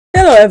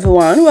Hello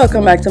everyone,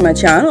 welcome back to my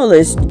channel.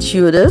 It's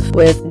Judith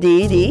with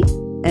Dee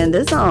and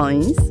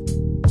Designs.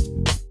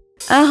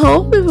 I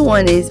hope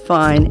everyone is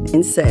fine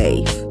and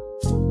safe.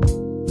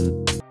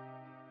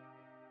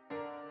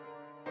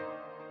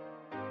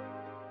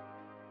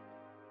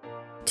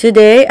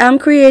 Today I'm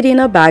creating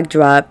a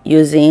backdrop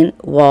using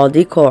wall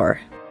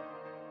decor.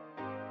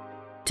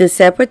 To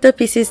separate the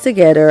pieces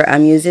together,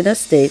 I'm using a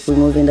stick,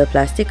 removing the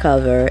plastic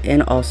cover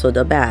and also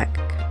the back.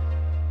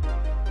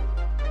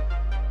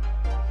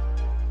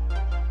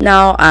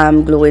 Now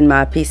I'm gluing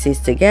my pieces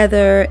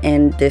together,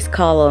 and this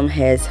column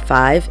has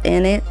 5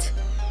 in it.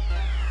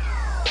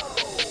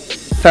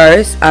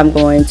 First, I'm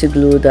going to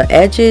glue the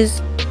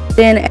edges,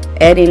 then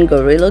add in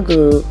Gorilla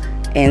Glue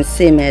and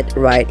cement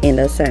right in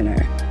the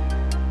center.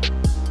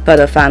 For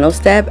the final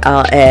step,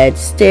 I'll add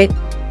stick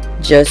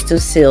just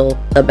to seal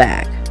the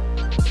back.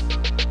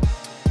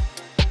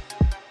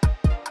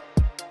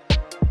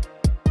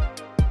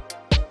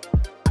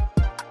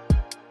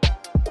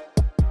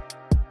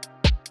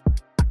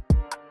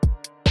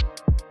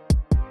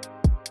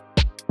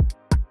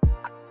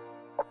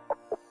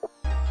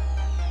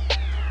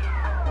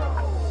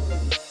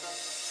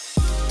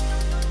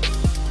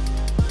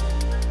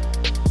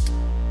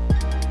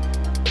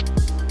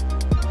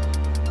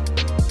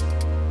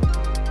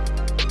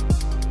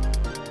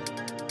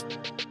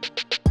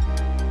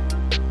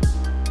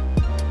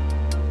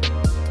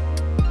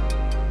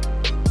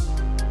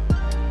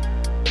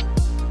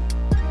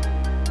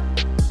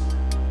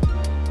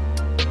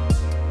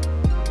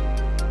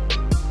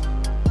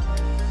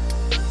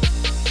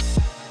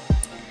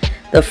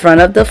 The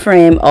front of the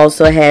frame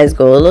also has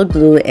Gorilla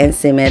Glue and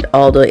cement,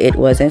 although it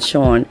wasn't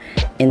shown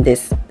in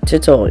this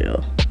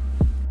tutorial.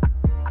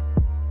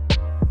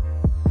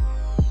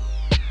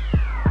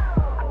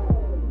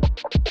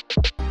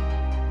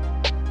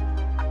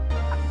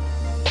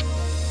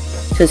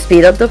 To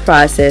speed up the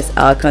process,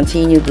 I'll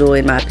continue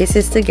gluing my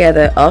pieces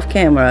together off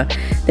camera,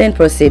 then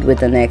proceed with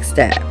the next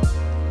step.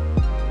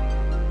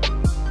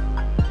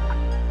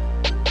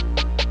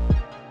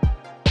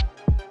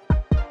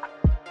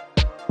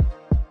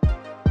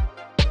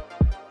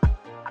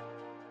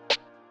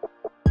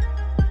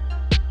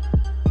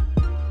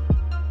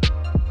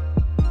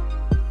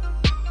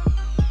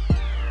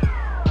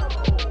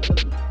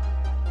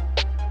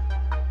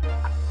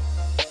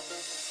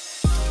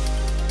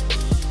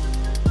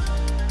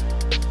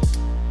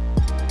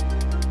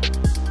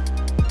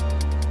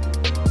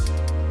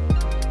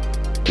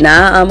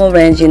 Now I'm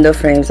arranging the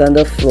frames on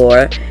the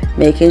floor,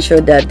 making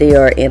sure that they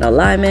are in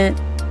alignment.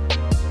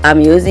 I'm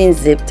using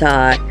zip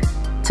tie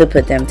to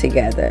put them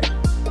together.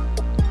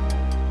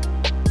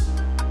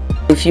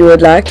 If you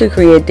would like to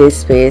create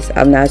this space,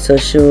 I'm not so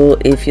sure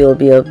if you'll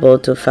be able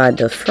to find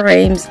the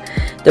frames.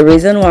 The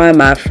reason why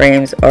my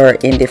frames are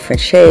in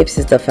different shapes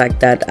is the fact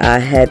that I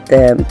had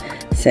them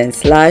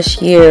since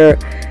last year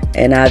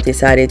and I've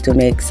decided to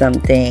make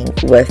something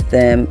with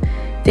them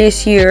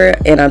this year,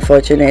 and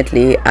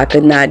unfortunately I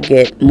could not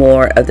get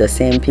more of the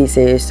same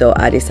pieces, so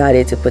I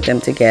decided to put them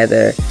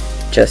together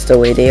just the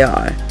way they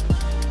are.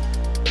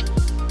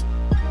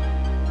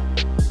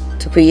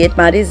 To create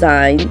my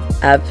design,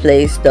 I've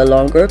placed the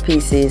longer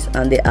pieces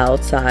on the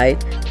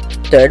outside,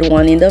 third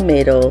one in the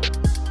middle,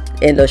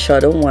 and the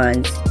shorter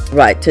ones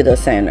right to the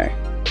center.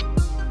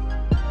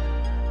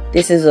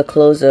 This is a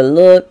closer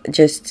look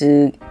just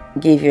to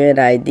give you an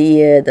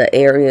idea the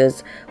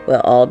areas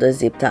where all the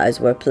zip ties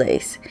were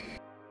placed.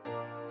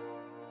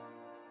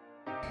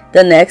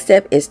 The next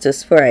step is to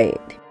spray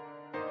it.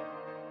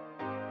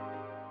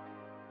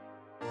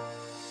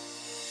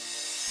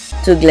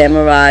 To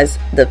glamorize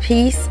the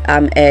piece,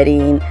 I'm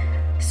adding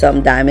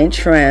some diamond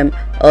trim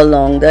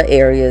along the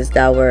areas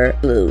that were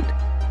glued.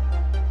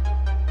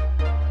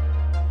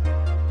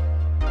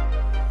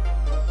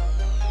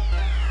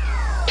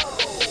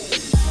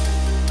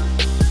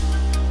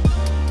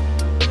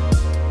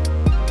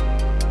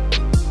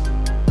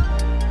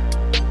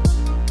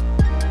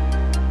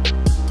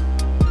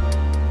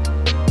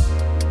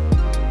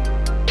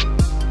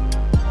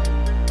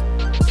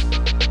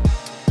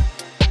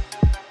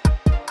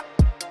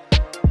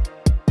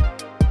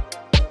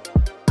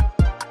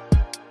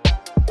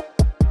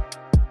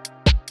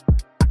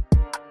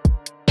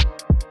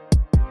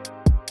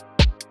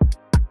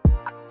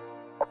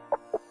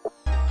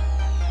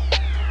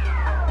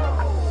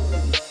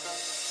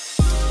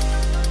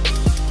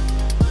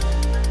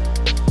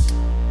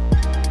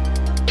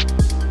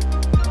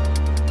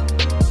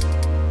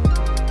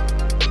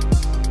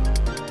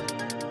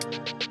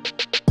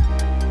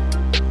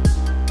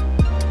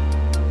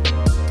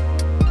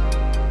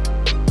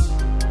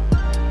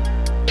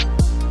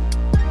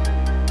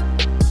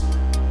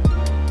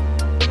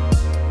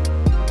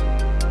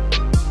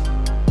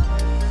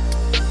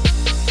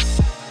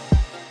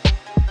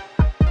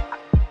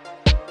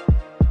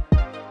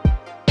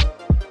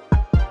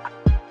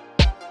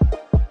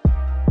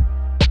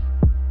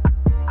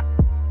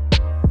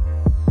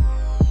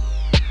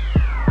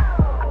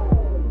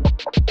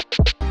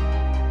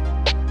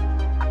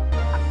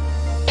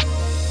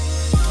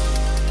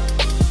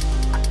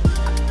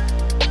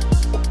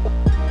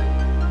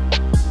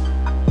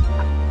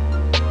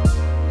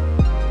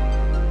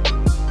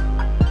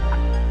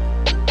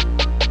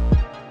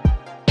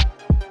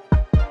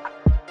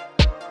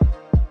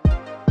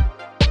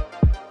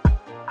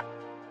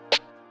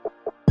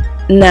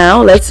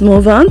 Now let's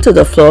move on to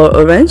the floor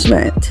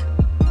arrangement.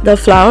 The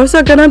flowers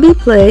are gonna be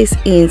placed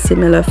in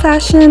similar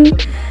fashion,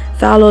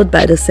 followed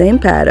by the same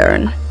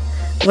pattern.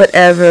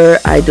 Whatever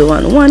I do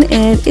on one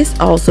end is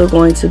also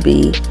going to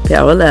be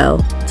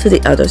parallel to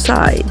the other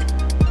side.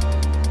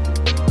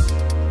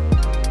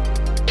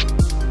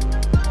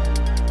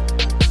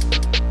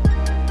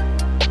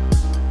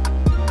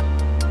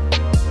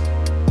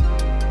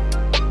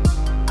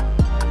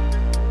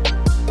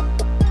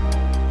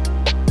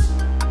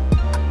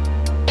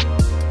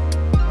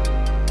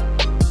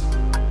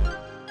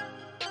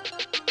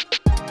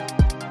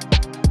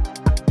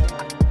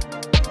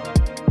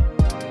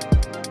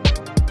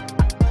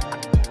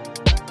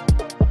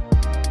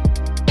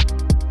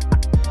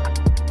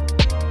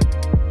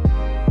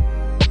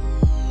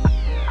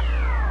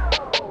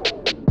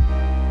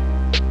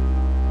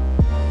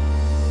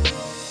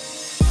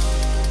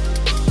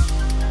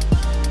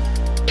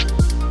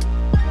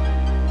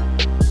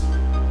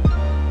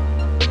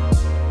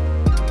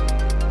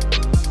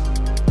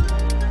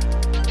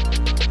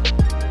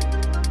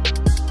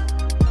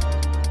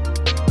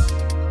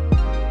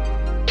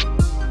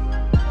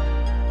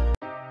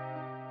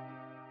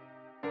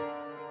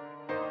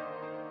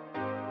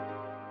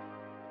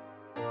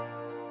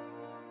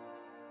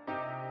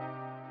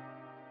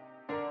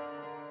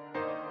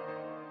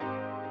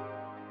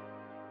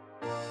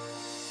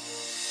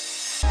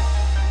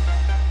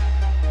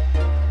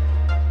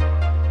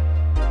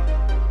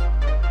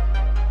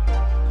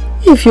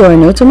 If you are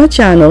new to my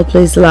channel,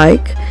 please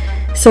like,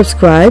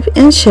 subscribe,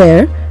 and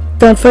share.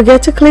 Don't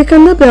forget to click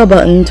on the bell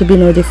button to be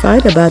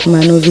notified about my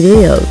new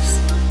videos.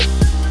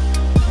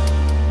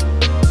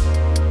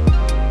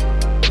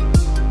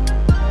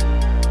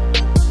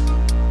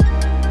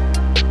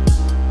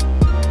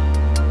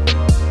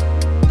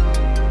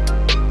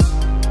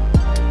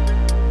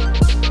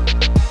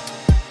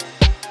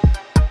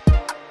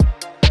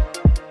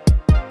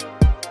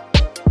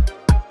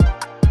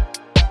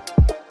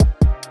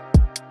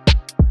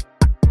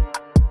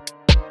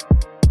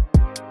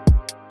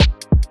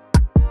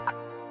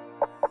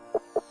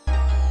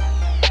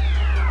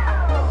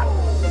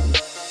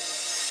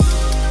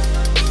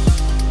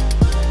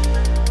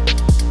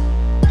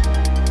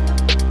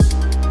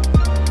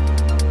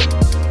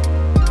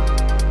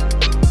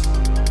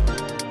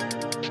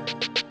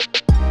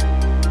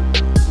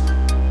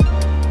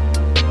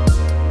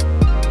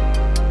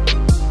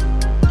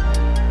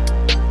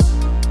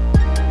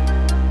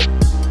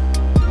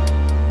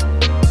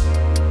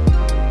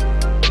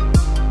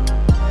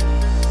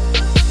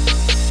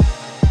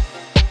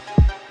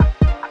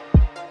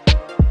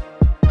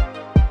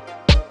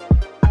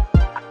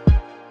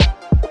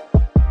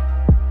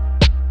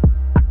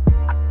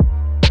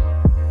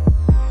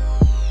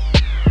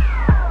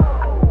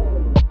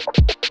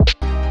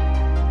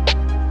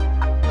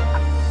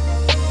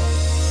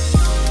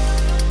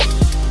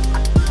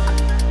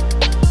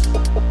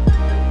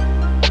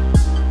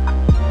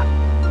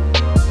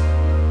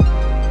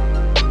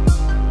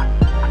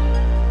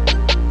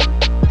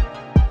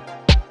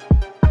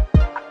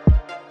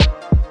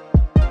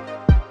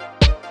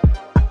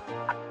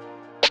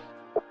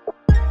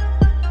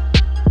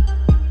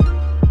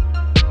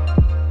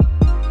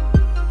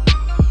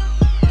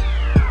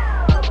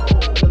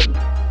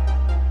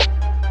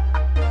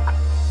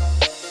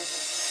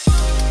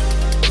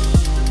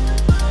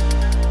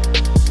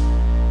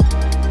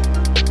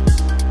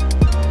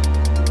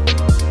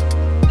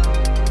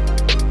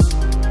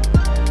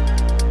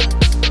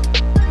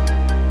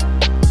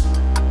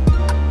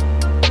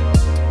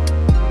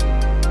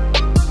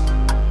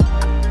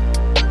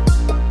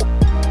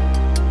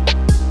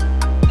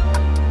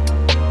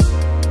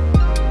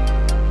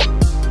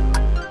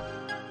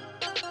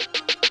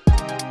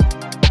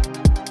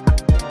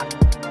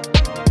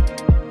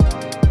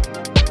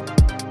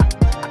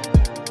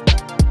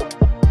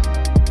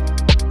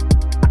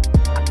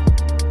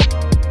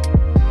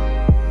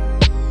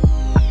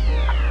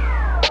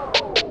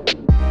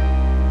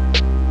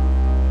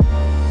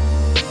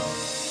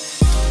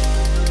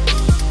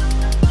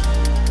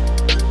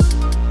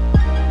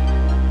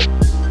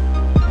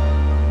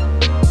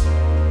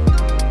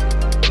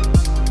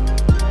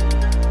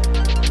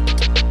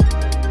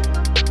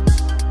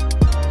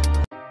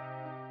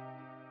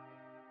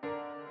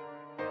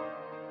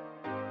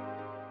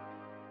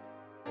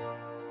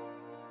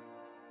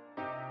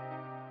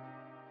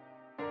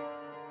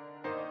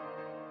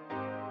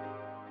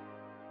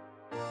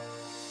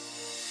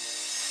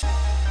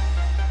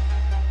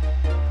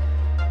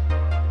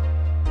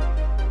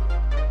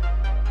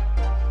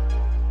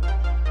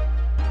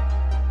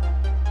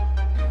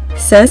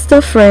 Since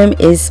the frame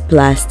is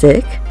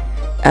plastic,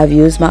 I've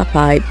used my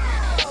pipe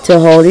to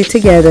hold it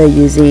together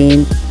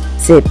using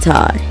zip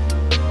tie.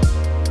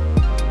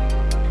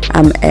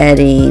 I'm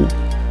adding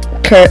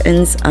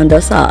curtains on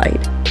the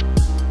side.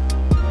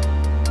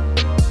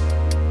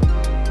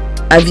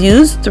 I've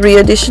used 3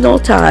 additional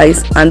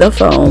ties on the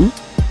foam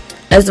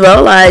as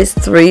well as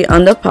 3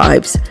 on the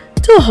pipes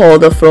to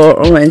hold the floor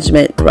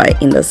arrangement right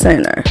in the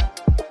center.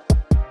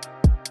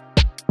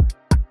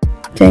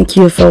 Thank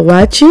you for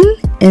watching.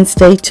 and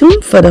stay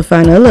tuned for the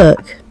final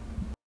look.